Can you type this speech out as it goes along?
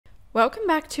Welcome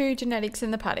back to Genetics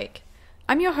in the Paddock.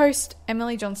 I'm your host,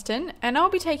 Emily Johnston, and I'll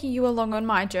be taking you along on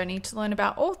my journey to learn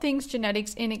about all things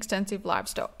genetics in extensive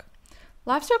livestock.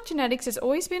 Livestock genetics has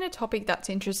always been a topic that's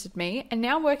interested me, and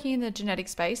now working in the genetic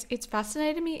space, it's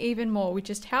fascinated me even more with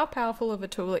just how powerful of a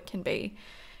tool it can be.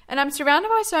 And I'm surrounded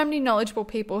by so many knowledgeable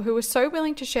people who are so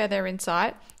willing to share their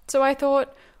insight, so I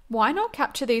thought, why not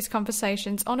capture these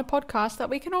conversations on a podcast that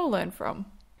we can all learn from?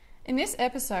 In this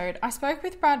episode, I spoke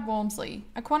with Brad Walmsley,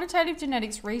 a quantitative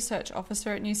genetics research officer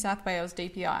at New South Wales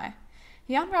DPI.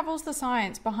 He unravels the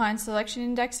science behind selection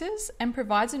indexes and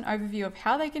provides an overview of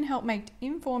how they can help make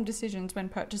informed decisions when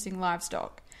purchasing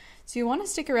livestock. So you want to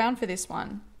stick around for this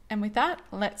one. And with that,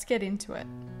 let's get into it.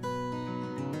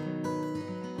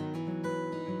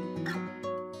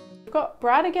 We've got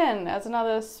Brad again as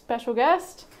another special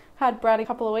guest. Had Brad a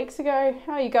couple of weeks ago.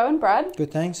 How are you going, Brad? Good,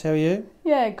 thanks. How are you?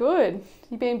 Yeah, good.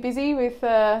 You've been busy with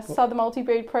Southern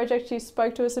Multi-Breed project you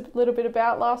spoke to us a little bit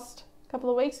about last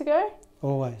couple of weeks ago.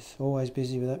 Always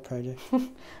busy with that project.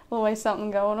 Always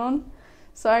something going on.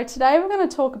 So today we're going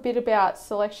to talk a bit about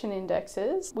selection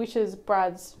indexes, which is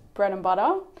Brad's bread and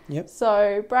butter. Yep.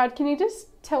 So Brad, can you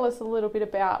just tell us a little bit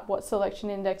about what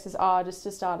selection indexes are, just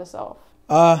to start us off?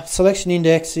 Selection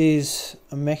index is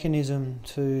a mechanism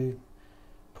to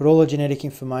put all the genetic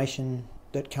information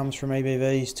that comes from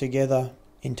EBVs together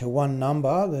into one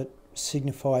number that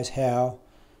signifies how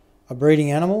a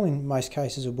breeding animal, in most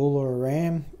cases a bull or a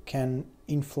ram, can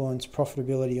influence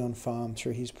profitability on farm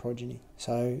through his progeny.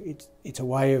 So it's a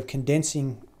way of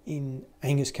condensing. In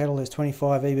Angus cattle there's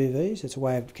 25 EBVs. It's a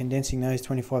way of condensing those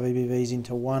 25 EBVs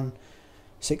into one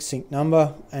succinct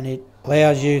number, and it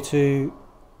allows you to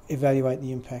evaluate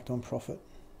the impact on profit.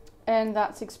 And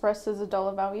that's expressed as a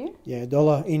dollar value? Yeah,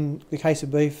 $1. In the case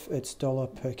of beef, it's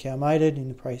 $1 per cow mated. In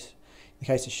the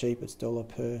case of sheep, it's $1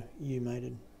 per ewe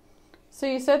mated. So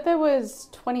you said there was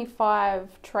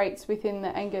 25 traits within the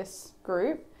Angus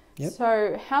group. Yep.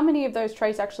 So how many of those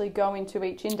traits actually go into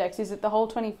each index? Is it the whole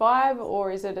 25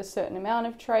 or is it a certain amount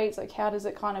of traits? Like how does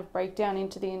it kind of break down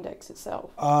into the index itself?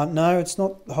 No, it's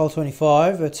not the whole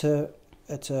 25. It's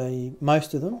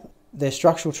most of them. Their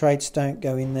structural traits don't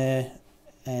go in there,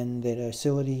 and their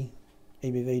docility,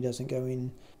 EBV, doesn't go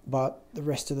in, but the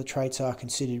rest of the traits are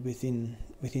considered within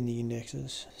the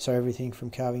indexes. So everything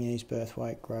from calving ease, birth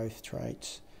weight, growth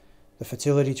traits, the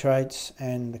fertility traits,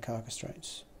 and the carcass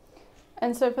traits.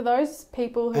 And so for those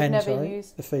people who've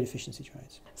used the feed efficiency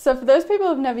traits. So for those people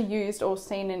who've never used or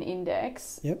seen an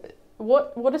index, yep.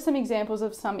 What are some examples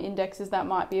of some indexes that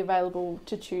might be available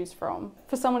to choose from?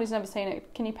 For someone who's never seen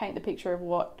it, can you paint the picture of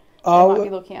what they might be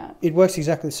looking at? It works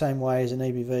exactly the same way as an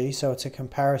EBV, so it's a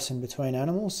comparison between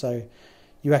animals. So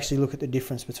you actually look at the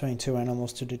difference between two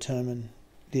animals to determine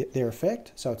their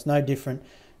effect. So it's no different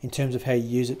in terms of how you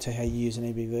use it to how you use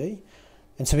an EBV.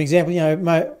 And some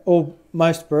examples,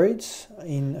 most breeds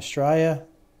in Australia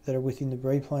that are within the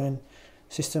breed plan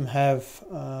system have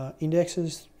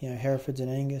indexes, Herefords and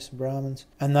Angus and Brahmans,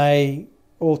 and they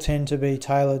all tend to be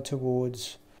tailored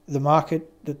towards the market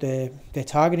that they're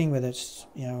targeting, whether it's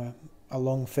a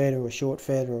long fed or a short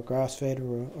fed or a grass fed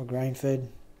or a grain fed,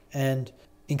 and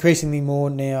increasingly more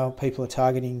now people are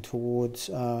targeting towards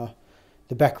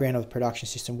the background of the production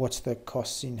system. What's the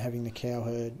costs in having the cow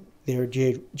herd? There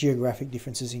are geographic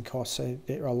differences in costs, so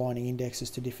they're aligning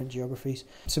indexes to different geographies.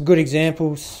 Some good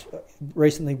examples.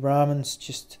 Recently, Brahmans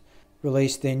just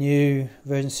released their new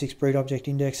version 6 breed object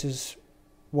indexes.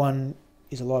 One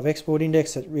is a live export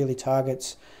index that really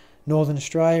targets Northern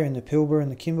Australia and the Pilbara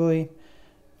and the Kimberley,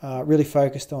 really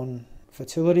focused on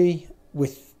fertility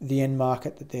with the end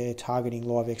market that they're targeting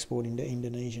live export into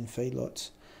Indonesian feedlots.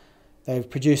 They've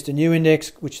produced a new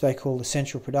index which they call the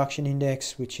Central Production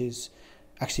Index, which is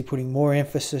actually putting more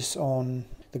emphasis on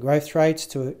the growth traits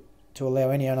to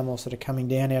allow any animals that are coming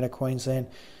down out of Queensland,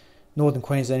 Northern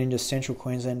Queensland into Central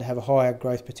Queensland, to have a higher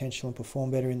growth potential and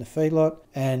perform better in the feedlot.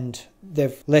 And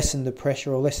they've lessened the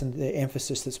pressure or lessened the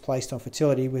emphasis that's placed on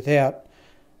fertility without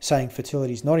saying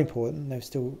fertility is not important. They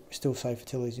still say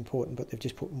fertility is important, but they've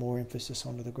just put more emphasis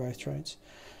onto the growth traits.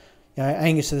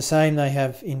 Angus are the same. They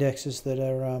have indexes that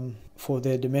are for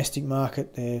their domestic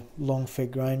market, their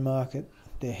long-fed grain market,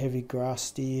 their heavy grass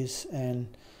steers, and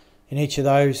in each of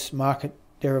those market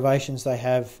derivations they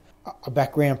have a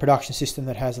background production system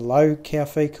that has a low cow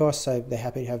feed cost, so they're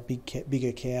happy to have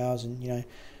bigger cows, and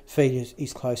feed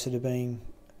is closer to being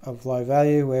of low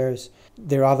value, whereas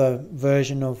their other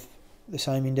version of the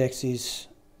same index is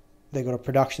they've got a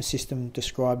production system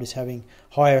described as having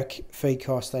higher feed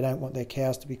costs. They don't want their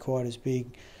cows to be quite as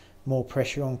big, more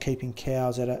pressure on keeping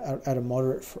cows at a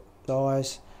moderate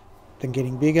size than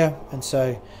getting bigger, and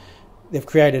so they've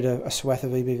created a swath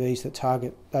of EBVs that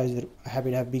target those that are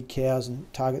happy to have big cows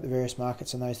and target the various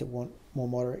markets, and those that want more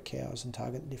moderate cows and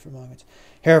target the different markets.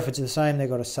 Herefords are the same. They've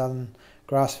got a southern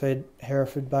grass-fed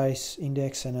Hereford-based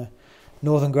index and a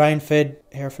northern grain-fed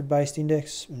Hereford-based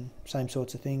index, and same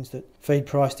sorts of things. That feed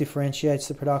price differentiates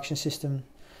the production system.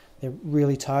 They're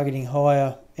really targeting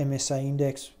higher MSA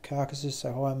index carcasses,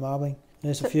 so higher marbling.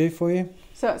 There's a few for you.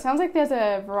 So it sounds like there's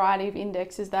a variety of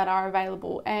indexes that are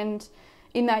available, and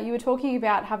in that you were talking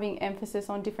about having emphasis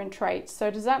on different traits. So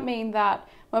does that mean that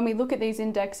when we look at these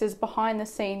indexes behind the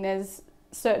scene, there's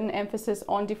certain emphasis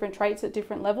on different traits at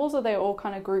different levels, or they're all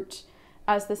kind of grouped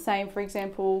as the same? For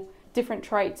example, different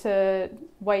traits are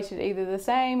weighted either the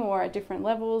same or at different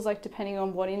levels, like depending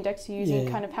on what index you're using.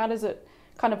 Kind of how does it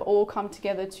kind of all come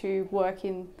together to work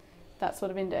in that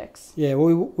sort of index? Yeah,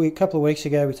 well, we a couple of weeks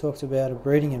ago we talked about a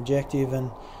breeding objective,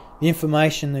 and the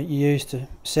information that you use to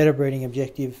set a breeding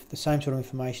objective, the same sort of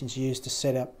information is used to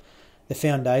set up the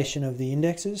foundation of the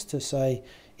indexes, to say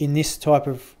in this type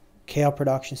of cow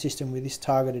production system with this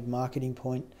targeted marketing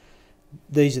point,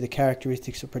 these are the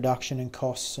characteristics of production and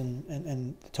costs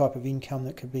and the type of income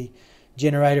that could be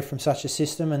generated from such a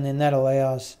system, and then that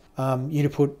allows you to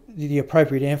put the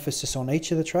appropriate emphasis on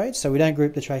each of the traits. So we don't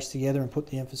group the traits together and put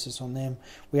the emphasis on them.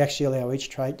 We actually allow each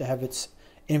trait to have its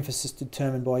emphasis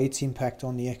determined by its impact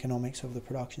on the economics of the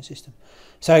production system.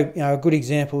 So, a good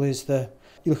example is you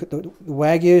look at the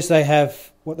Wagyus. They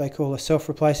have what they call a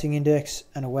self-replacing index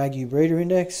and a Wagyu breeder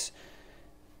index.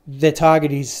 Their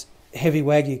target is heavy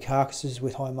Wagyu carcasses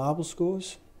with high marble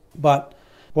scores, but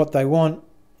what they want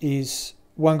is,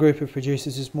 one group of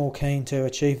producers is more keen to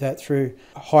achieve that through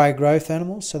higher growth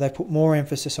animals, so they put more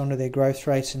emphasis onto their growth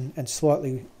rates and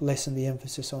slightly lessen the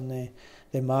emphasis on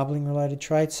their marbling related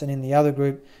traits. And in the other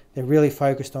group, they're really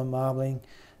focused on marbling,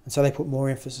 and so they put more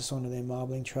emphasis onto their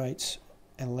marbling traits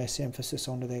and less emphasis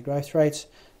onto their growth rates,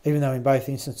 even though in both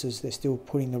instances they're still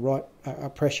putting the right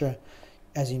pressure,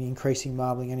 as in increasing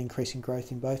marbling and increasing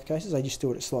growth in both cases. They just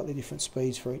do it at slightly different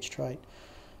speeds for each trait.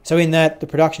 So in that, the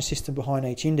production system behind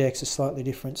each index is slightly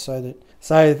different, so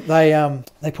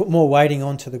they put more weighting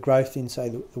onto the growth in, say,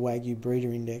 the Wagyu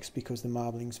breeder index, because the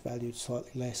marbling's valued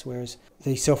slightly less, whereas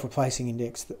the self-replacing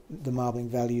index, the marbling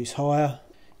value is higher.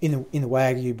 In the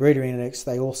Wagyu breeder index,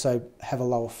 they also have a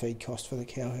lower feed cost for the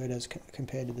cow herd as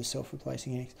compared to the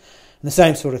self-replacing index. And the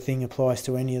same sort of thing applies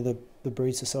to any of the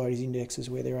breed societies indexes,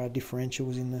 where there are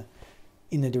differentials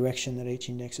in the direction that each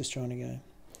index is trying to go.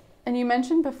 And you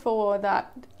mentioned before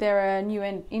that there are new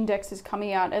indexes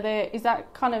coming out. Is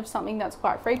that kind of something that's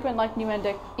quite frequent, like new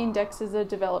indexes are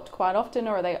developed quite often,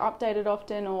 or are they updated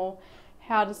often, or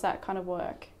how does that kind of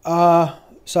work?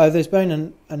 So there's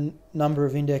been a number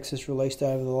of indexes released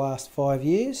over the last 5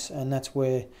 years, and that's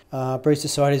where breed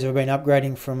societies have been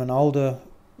upgrading from an older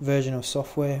version of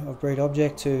software of Breed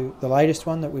Object to the latest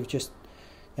one that we've just,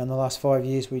 in the last 5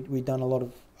 years, we've done a lot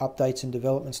of updates and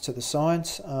developments to the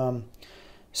science.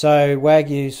 So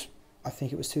Wagyu's, I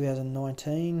think it was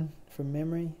 2019 from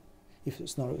memory. If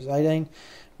it's not, it was 18.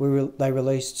 They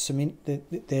released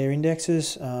their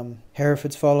indexes.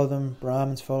 Herefords follow them,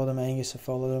 Brahmans follow them, Angus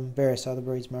follow them, various other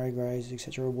breeds, Murray Greys,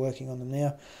 etc. are working on them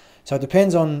now. So it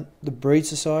depends on the breed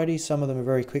society. Some of them are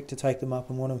very quick to take them up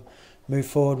and want to move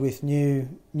forward with new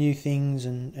things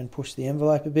and push the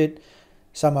envelope a bit.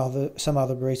 Some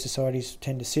other breed societies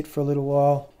tend to sit for a little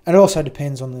while. And it also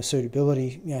depends on the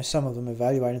suitability. Some of them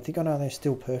evaluate and think, oh no, they're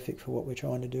still perfect for what we're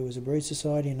trying to do as a breed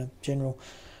society and a general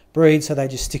breed, so they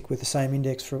just stick with the same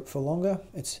index for longer.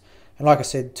 And like I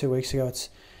said 2 weeks ago, it's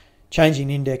changing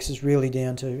the index is really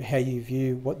down to how you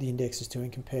view what the index is doing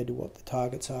compared to what the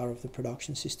targets are of the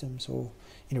production systems, or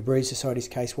in a breed society's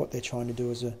case, what they're trying to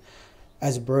do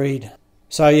as a breed.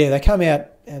 So yeah, they come out,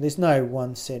 there's no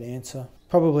one set answer.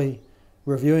 Probably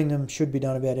reviewing them should be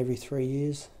done about every 3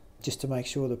 years, just to make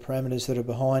sure the parameters that are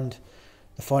behind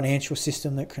the financial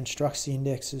system that constructs the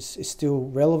index is still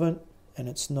relevant and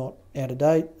it's not out of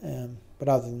date. But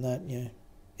other than that,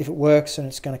 if it works and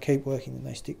it's going to keep working, then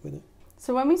they stick with it.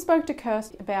 So when we spoke to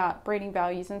Kirsty about breeding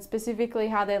values and specifically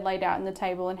how they're laid out in the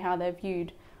table and how they're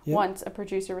viewed once a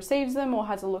producer receives them or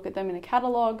has a look at them in a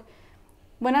catalogue,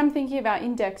 when I'm thinking about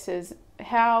indexes,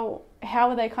 how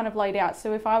are they kind of laid out?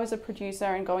 So if I was a producer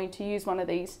and going to use one of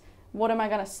these, what am I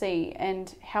going to see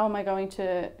and how am I going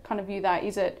to kind of view that?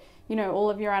 Is it, all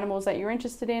of your animals that you're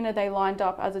interested in, are they lined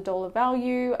up as a dollar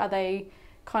value? Are they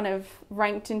kind of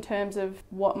ranked in terms of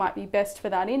what might be best for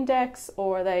that index?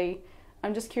 Or are they,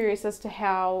 I'm just curious as to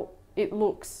how it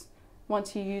looks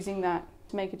once you're using that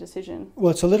to make a decision.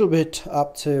 Well, it's a little bit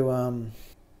up to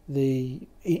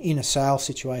in a sales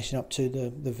situation, up to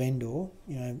the vendor.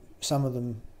 Some of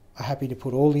them are happy to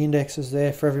put all the indexes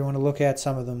there for everyone to look at.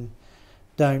 Some of them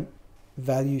don't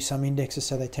value some indexes,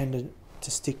 so they tend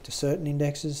to stick to certain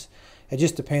indexes. It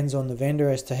just depends on the vendor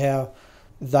as to how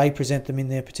they present them in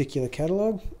their particular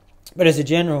catalogue. But as a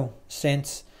general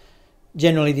sense,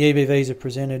 generally the EBVs are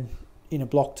presented in a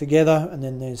block together, and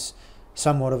then there's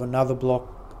somewhat of another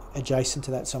block adjacent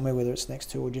to that somewhere, whether it's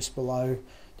next to or just below,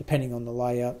 depending on the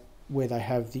layout, where they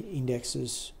have the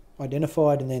indexes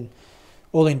identified. And then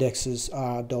all indexes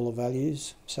are dollar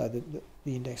values, so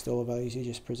the index dollar values are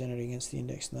just presented against the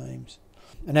index names.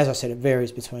 And as I said, it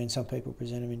varies between, some people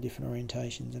present them in different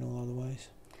orientations and all other ways.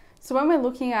 So when we're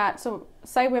looking at, so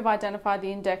say we've identified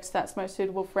the index that's most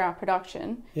suitable for our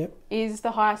production, Yep. Is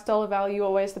the highest dollar value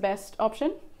always the best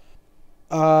option?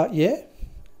 Yeah,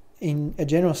 in a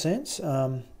general sense.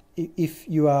 If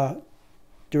you are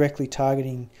directly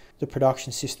targeting the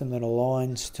production system that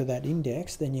aligns to that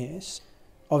index, then yes.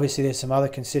 Obviously there's some other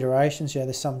considerations. Yeah,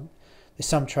 there's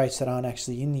some traits that aren't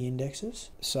actually in the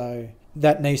indexes, so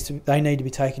they need to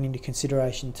be taken into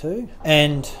consideration too.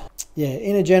 And yeah,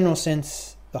 in a general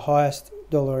sense, the highest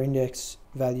dollar index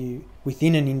value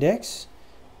within an index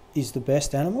is the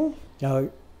best animal. Now,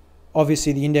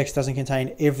 obviously the index doesn't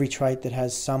contain every trait that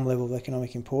has some level of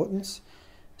economic importance,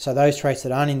 so those traits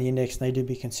that aren't in the index need to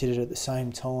be considered at the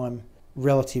same time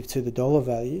relative to the dollar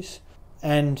values.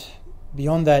 And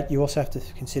beyond that, you also have to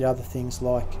consider other things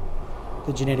like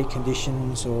the genetic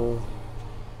conditions or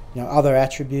other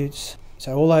attributes.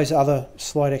 So all those other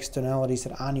slight externalities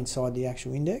that aren't inside the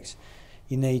actual index,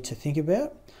 you need to think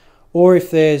about. Or if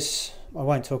there's, I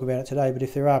won't talk about it today, but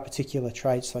if there are particular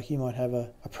traits, like you might have a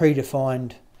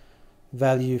predefined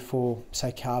value for,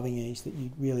 say, calving ease that you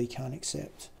really can't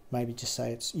accept. Maybe just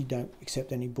say you don't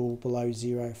accept any bull below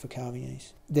 0 for calving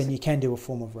ease. Then you can do a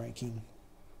form of ranking.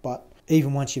 But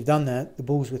even once you've done that, the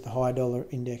bulls with the higher dollar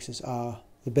indexes are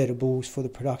the better bulls for the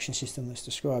production system that's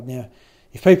described. Now,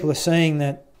 if people are seeing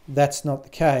that that's not the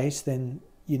case, then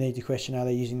you need to question, are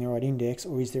they using the right index,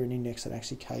 or is there an index that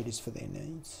actually caters for their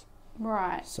needs?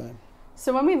 Right.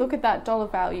 So when we look at that dollar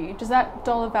value, does that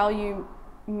dollar value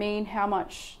mean how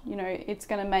much it's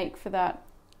going to make for that,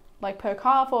 like per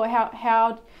calf, or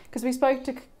how? Because we spoke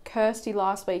to Kirsty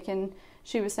last week, and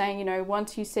she was saying,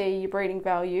 once you see your breeding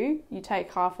value, you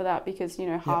take half of that because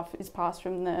half is passed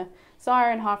from the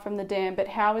sire and half from the dam. But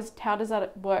how does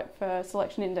that work for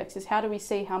selection indexes? How do we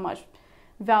see how much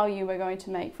value we're going to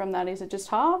make from that? Is it just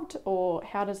halved, or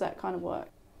how does that kind of work?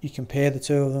 You compare the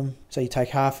two of them. So you take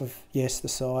half of, the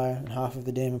sire, and half of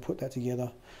the dam and put that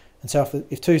together. And so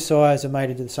if two sires are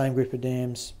mated to the same group of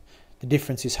dams, the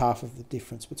difference is half of the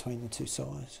difference between the two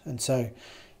sires. And so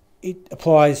it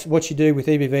applies, what you do with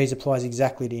EBVs applies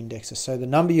exactly to indexes. So the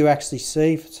number you actually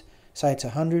see, say it's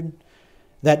 100,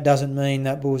 that doesn't mean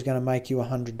that bull's going to make you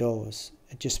 $100.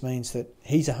 It just means that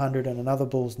he's 100 and another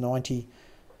bull's 90.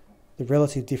 The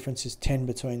relative difference is 10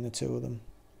 between the two of them,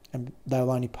 and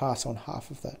they'll only pass on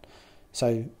half of that.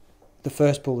 So the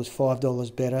first bull is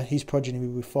 $5 better. His progeny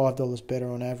will be $5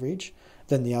 better on average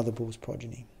than the other bull's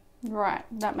progeny. Right,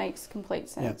 that makes complete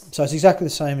sense. Yeah. So it's exactly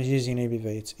the same as using an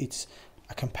EBV. It's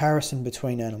a comparison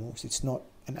between animals. It's not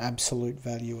an absolute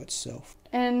value itself.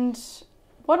 And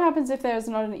what happens if there's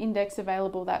not an index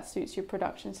available that suits your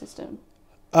production system?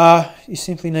 You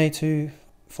simply need to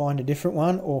find a different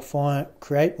one, or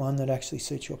create one that actually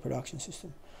suits your production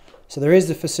system. So there is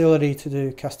the facility to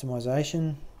do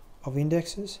customization of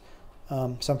indexes.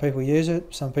 Some people use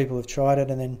it, some people have tried it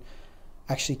and then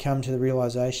actually come to the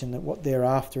realisation that what they're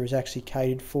after is actually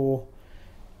catered for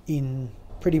in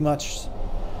pretty much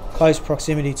close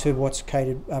proximity to what's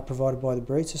provided by the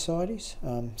breed societies.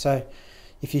 So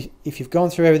if you've gone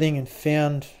through everything and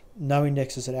found no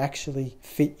indexes that actually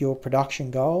fit your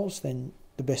production goals, then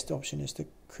the best option is to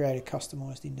create a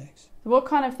customised index. What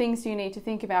kind of things do you need to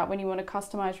think about when you want to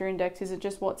customise your index? Is it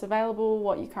just what's available,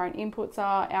 what your current inputs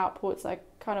are, outputs, like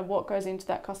kind of what goes into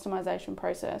that customisation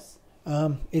process?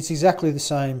 It's exactly the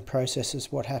same process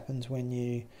as what happens when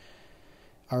you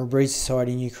are a breed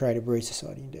society and you create a breed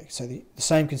society index. So the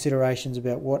same considerations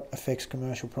about what affects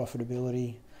commercial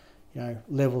profitability,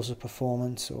 levels of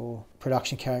performance or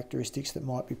production characteristics that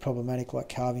might be problematic, like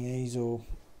calving ease or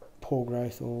poor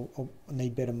growth or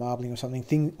need better marbling or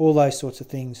something. All those sorts of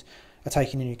things are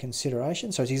taken into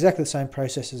consideration. So it's exactly the same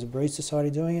process as a breed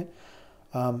society doing it.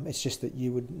 It's just that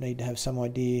you would need to have some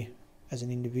idea as an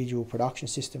individual production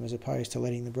system as opposed to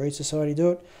letting the breed society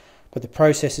do it. But the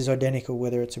process is identical,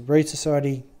 whether it's a breed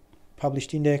society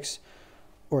published index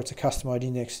or it's a customised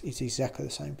index. It's exactly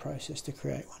the same process to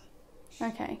create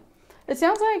one. Okay. It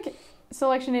sounds like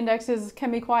selection indexes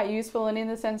can be quite useful, and in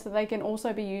the sense that they can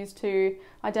also be used to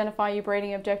identify your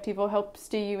breeding objective or help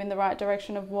steer you in the right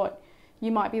direction of what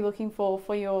you might be looking for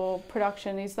your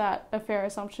production. Is that a fair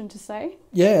assumption to say?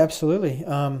 Yeah, absolutely.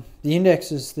 The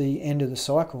index is the end of the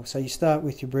cycle. So you start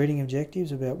with your breeding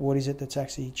objectives about what is it that's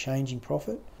actually changing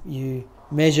profit. You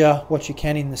measure what you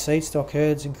can in the seed stock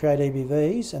herds and create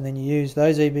EBVs, and then you use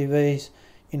those EBVs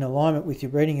in alignment with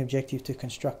your breeding objective to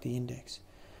construct the index.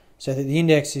 So that the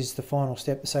index is the final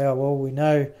step to say, oh, well, we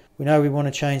know we want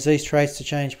to change these traits to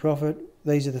change profit.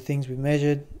 These are the things we've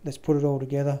measured. Let's put it all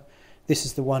together. This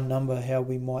is the one number how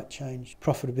we might change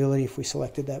profitability if we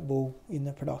selected that bull in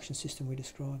the production system we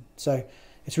described. So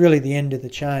it's really the end of the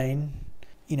chain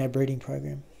in our breeding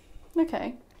program.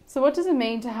 Okay. So what does it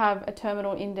mean to have a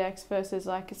terminal index versus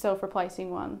like a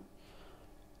self-replacing one?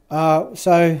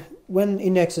 So when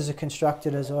indexes are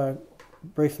constructed, as I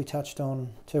briefly touched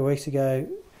on 2 weeks ago,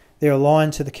 they're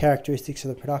aligned to the characteristics of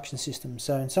the production system.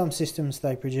 So in some systems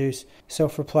they produce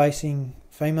self-replacing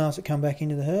females that come back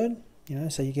into the herd.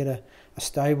 So you get a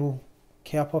stable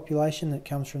cow population that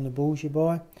comes from the bulls you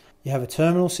buy. You have a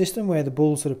terminal system where the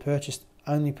bulls that are purchased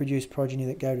only produce progeny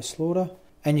that go to slaughter.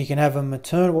 And you can have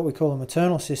what we call a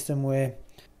maternal system, where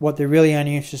what they're really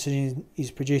only interested in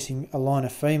is producing a line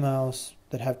of females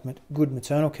that have good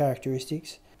maternal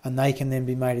characteristics, and they can then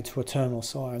be mated to a terminal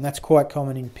sire. And that's quite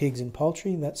common in pigs and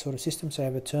poultry, that sort of system. So you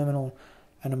have a terminal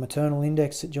and a maternal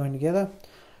index that join together.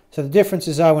 So the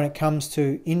differences are, when it comes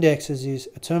to indexes, is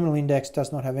a terminal index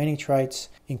does not have any traits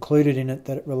included in it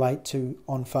that relate to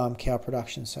on-farm cow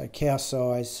production. So cow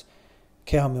size,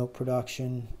 cow milk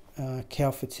production,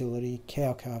 cow fertility,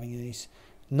 cow calving ease.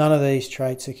 None of these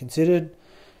traits are considered,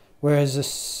 whereas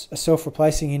a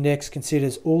self-replacing index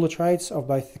considers all the traits of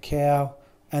both the cow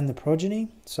and the progeny.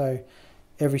 So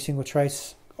every single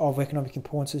trait of economic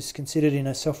importance is considered in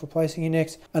a self-replacing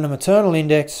index. And a maternal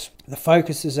index, the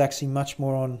focus is actually much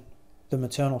more on the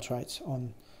maternal traits,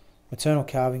 on maternal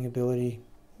calving ability,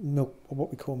 milk, or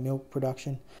what we call milk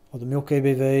production, or the milk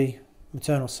EBV,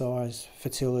 maternal size,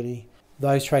 fertility.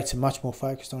 Those traits are much more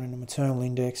focused on in a maternal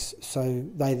index, so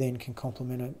they then can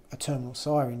complement a terminal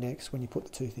sire index when you put the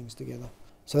two things together.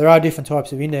 So there are different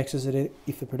types of indexes that,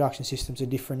 if the production systems are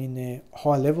different in their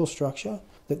high-level structure,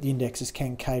 that the indexes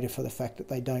can cater for the fact that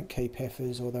they don't keep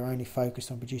heifers, or they're only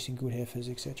focused on producing good heifers,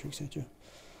 etc., etc.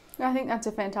 I think that's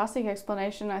a fantastic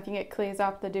explanation. I think it clears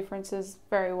up the differences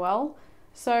very well.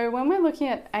 So when we're looking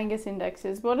at Angus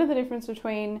indexes, what are the difference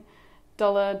between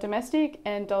dollar domestic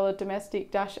and dollar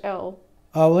domestic-L?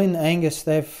 Well, in Angus,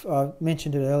 I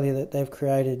mentioned it earlier that they've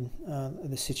created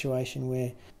the situation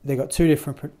where they've got two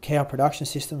different cow production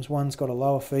systems. One's got a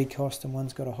lower feed cost and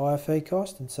one's got a higher feed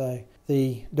cost. And so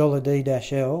the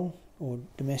 $D-L, or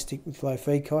domestic with low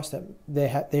feed cost,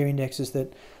 they're indexes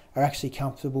that are actually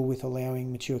comfortable with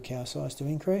allowing mature cow size to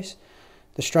increase.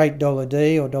 The straight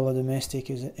 $D or dollar domestic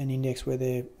is an index where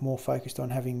they're more focused on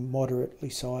having moderately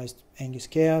sized Angus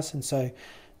cows, and so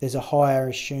there's a higher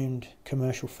assumed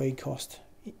commercial feed cost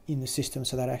in the system,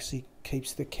 so that actually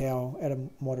keeps the cow at a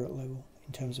moderate level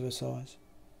in terms of her size.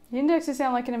 The indexes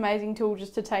sound like an amazing tool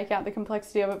just to take out the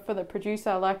complexity of it for the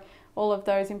producer, like all of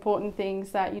those important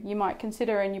things that you might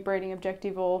consider in your breeding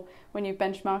objective or when you've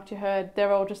benchmarked your herd.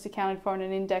 They're all just accounted for in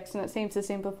an index, and it seems to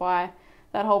simplify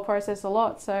that whole process a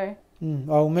lot. So,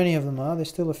 well, many of them are. There's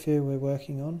still a few we're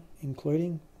working on,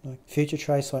 including like future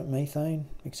traits like methane,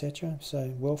 etc.,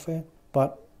 so welfare.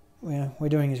 But we're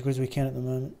doing as good as we can at the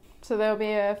moment. So there'll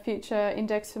be a future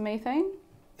index for methane?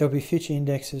 There'll be future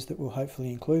indexes that will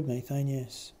hopefully include methane,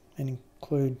 yes, and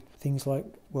include things like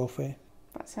welfare.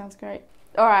 That sounds great.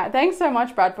 All right, thanks so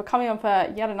much, Brad, for coming on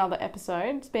for yet another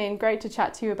episode. It's been great to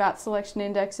chat to you about selection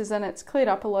indexes, and it's cleared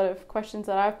up a lot of questions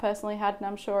that I've personally had, and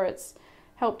I'm sure it's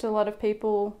helped a lot of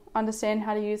people understand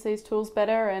how to use these tools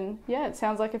better. And yeah, it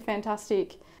sounds like a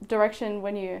fantastic direction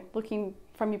when you're looking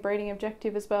from your breeding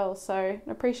objective as well. So I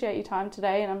appreciate your time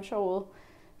today, and I'm sure we'll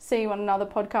see you on another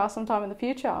podcast sometime in the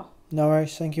future. No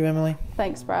worries. Thank you, Emily.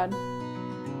 Thanks, Brad.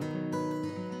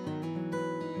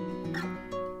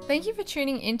 Thank you for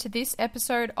tuning in to this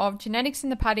episode of Genetics in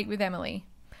the Paddock with Emily,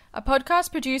 a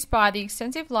podcast produced by the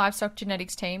extensive livestock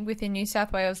genetics team within New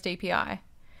South Wales DPI.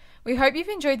 We hope you've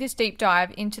enjoyed this deep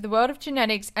dive into the world of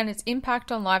genetics and its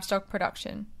impact on livestock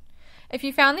production. If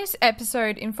you found this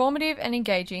episode informative and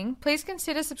engaging, please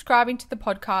consider subscribing to the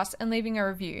podcast and leaving a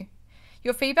review.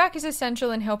 Your feedback is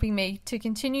essential in helping me to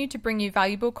continue to bring you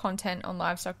valuable content on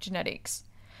livestock genetics.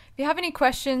 If you have any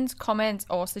questions, comments,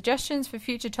 or suggestions for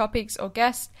future topics or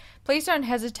guests, please don't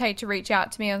hesitate to reach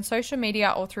out to me on social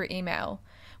media or through email.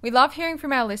 We love hearing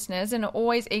from our listeners and are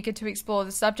always eager to explore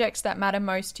the subjects that matter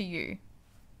most to you.